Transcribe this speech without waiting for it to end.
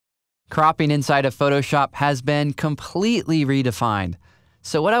Cropping inside of Photoshop has been completely redefined.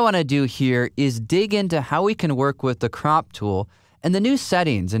 So what I want to do here is dig into how we can work with the crop tool and the new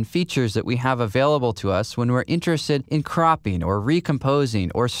settings and features that we have available to us when we're interested in cropping or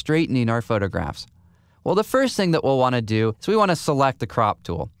recomposing or straightening our photographs. Well, the first thing that we'll want to do is we want to select the crop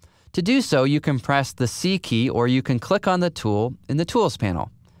tool. To do so, you can press the C key or you can click on the tool in the Tools panel.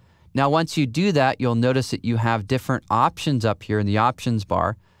 Now, once you do that, you'll notice that you have different options up here in the options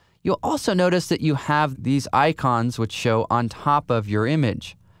bar. You'll also notice that you have these icons which show on top of your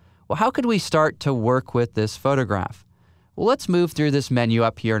image. Well, how could we start to work with this photograph? Well, let's move through this menu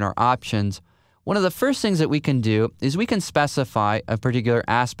up here in our options. One of the first things that we can do is we can specify a particular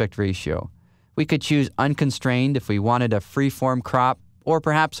aspect ratio. We could choose unconstrained if we wanted a freeform crop, or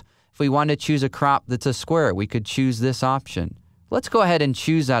perhaps if we wanted to choose a crop that's a square, we could choose this option. Let's go ahead and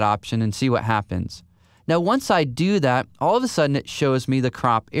choose that option and see what happens. Now, once I do that, all of a sudden it shows me the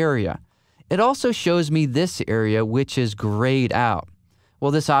crop area. It also shows me this area, which is grayed out.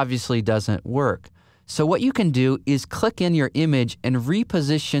 Well, this obviously doesn't work. So what you can do is click in your image and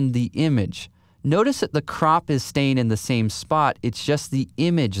reposition the image. Notice that the crop is staying in the same spot. It's just the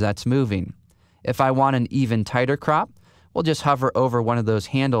image that's moving. If I want an even tighter crop, we'll just hover over one of those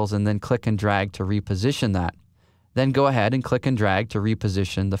handles and then click and drag to reposition that. Then go ahead and click and drag to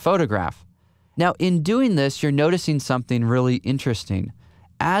reposition the photograph. Now, in doing this, you're noticing something really interesting.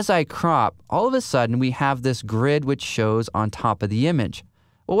 As I crop, all of a sudden we have this grid which shows on top of the image.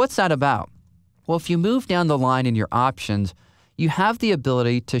 Well, what's that about? Well, if you move down the line in your options, you have the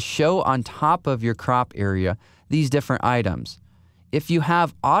ability to show on top of your crop area these different items. If you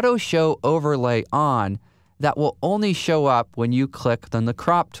have Auto Show Overlay on, that will only show up when you click on the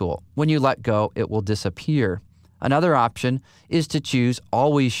crop tool. When you let go, it will disappear. Another option is to choose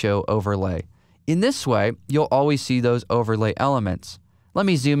Always Show Overlay. In this way, you'll always see those overlay elements. Let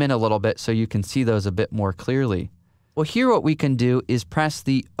me zoom in a little bit so you can see those a bit more clearly. Well, here what we can do is press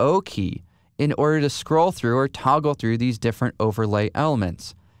the O key in order to scroll through or toggle through these different overlay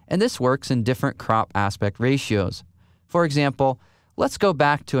elements. And this works in different crop aspect ratios. For example, let's go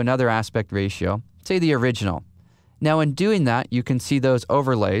back to another aspect ratio, say the original. Now, in doing that, you can see those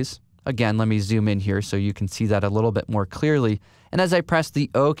overlays. Again, let me zoom in here so you can see that a little bit more clearly. And as I press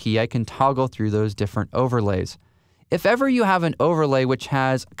the O key, I can toggle through those different overlays. If ever you have an overlay which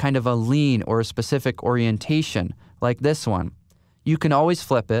has kind of a lean or a specific orientation, like this one, you can always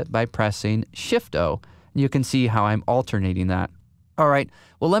flip it by pressing Shift-O. And you can see how I'm alternating that. All right,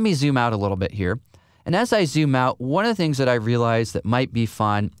 well, let me zoom out a little bit here. And as I zoom out, one of the things that I realized that might be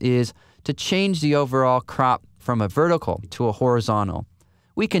fun is to change the overall crop from a vertical to a horizontal.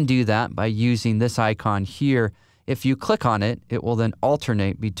 We can do that by using this icon here. If you click on it, it will then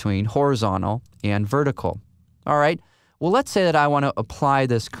alternate between horizontal and vertical. All right, well, let's say that I want to apply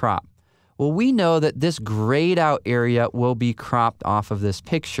this crop. Well, we know that this grayed out area will be cropped off of this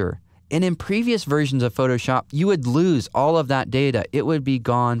picture. And in previous versions of Photoshop, you would lose all of that data. It would be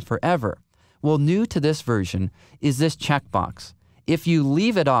gone forever. Well, new to this version is this checkbox. If you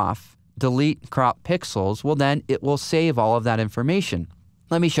leave it off, delete crop pixels, well, then it will save all of that information.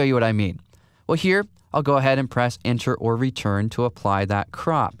 Let me show you what I mean. Well, here, I'll go ahead and press Enter or Return to apply that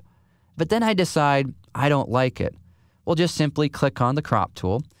crop. But then I decide I don't like it. We'll just simply click on the crop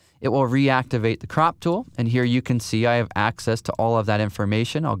tool. It will reactivate the crop tool, and here you can see I have access to all of that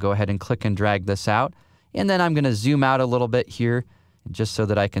information. I'll go ahead and click and drag this out, and then I'm going to zoom out a little bit here just so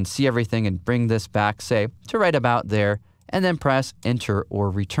that I can see everything and bring this back, say, to right about there, and then press Enter or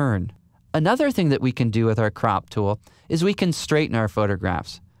Return. Another thing that we can do with our crop tool is we can straighten our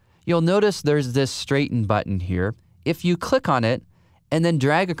photographs. You'll notice there's this straighten button here. If you click on it and then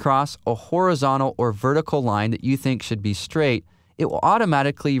drag across a horizontal or vertical line that you think should be straight, it will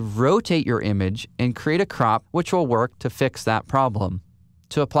automatically rotate your image and create a crop which will work to fix that problem.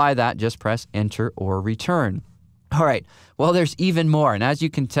 To apply that, just press Enter or Return. All right, well, there's even more, and as you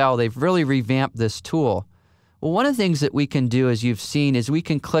can tell, they've really revamped this tool. Well, one of the things that we can do, as you've seen, is we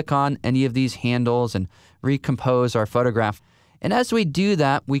can click on any of these handles and recompose our photograph. And as we do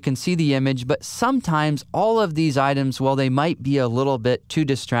that, we can see the image, but sometimes all of these items, well, they might be a little bit too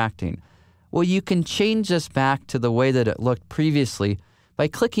distracting. Well, you can change this back to the way that it looked previously by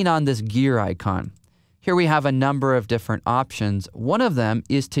clicking on this gear icon. Here we have a number of different options. One of them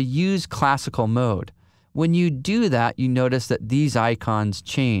is to use classical mode. When you do that, you notice that these icons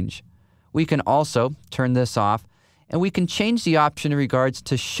change. We can also turn this off, and we can change the option in regards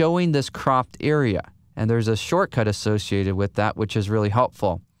to showing this cropped area. And there's a shortcut associated with that, which is really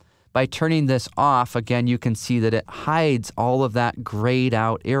helpful. By turning this off, again, you can see that it hides all of that grayed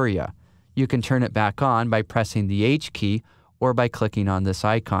out area. You can turn it back on by pressing the H key or by clicking on this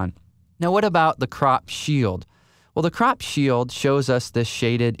icon. Now, what about the crop shield? Well, the crop shield shows us this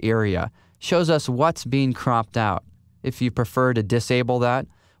shaded area, shows us what's being cropped out. If you prefer to disable that,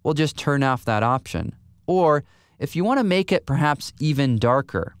 we'll just turn off that option. Or if you want to make it perhaps even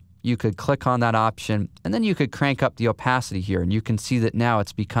darker, you could click on that option and then you could crank up the opacity here and you can see that now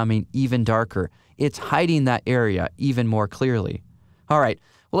it's becoming even darker. It's hiding that area even more clearly. All right,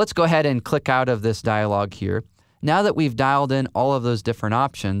 well, let's go ahead and click out of this dialog here. Now that we've dialed in all of those different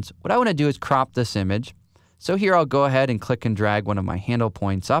options, what I want to do is crop this image. So here I'll go ahead and click and drag one of my handle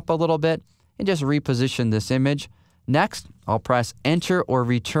points up a little bit and just reposition this image. Next, I'll press Enter or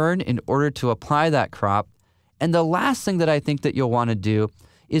Return in order to apply that crop. And the last thing that I think that you'll want to do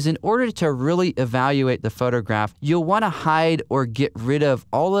is in order to really evaluate the photograph, you'll want to hide or get rid of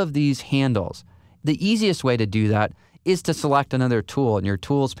all of these handles. The easiest way to do that is to select another tool in your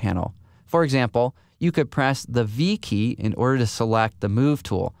Tools panel. For example, you could press the V key in order to select the Move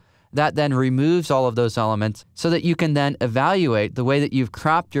tool. That then removes all of those elements so that you can then evaluate the way that you've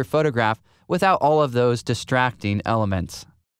cropped your photograph without all of those distracting elements.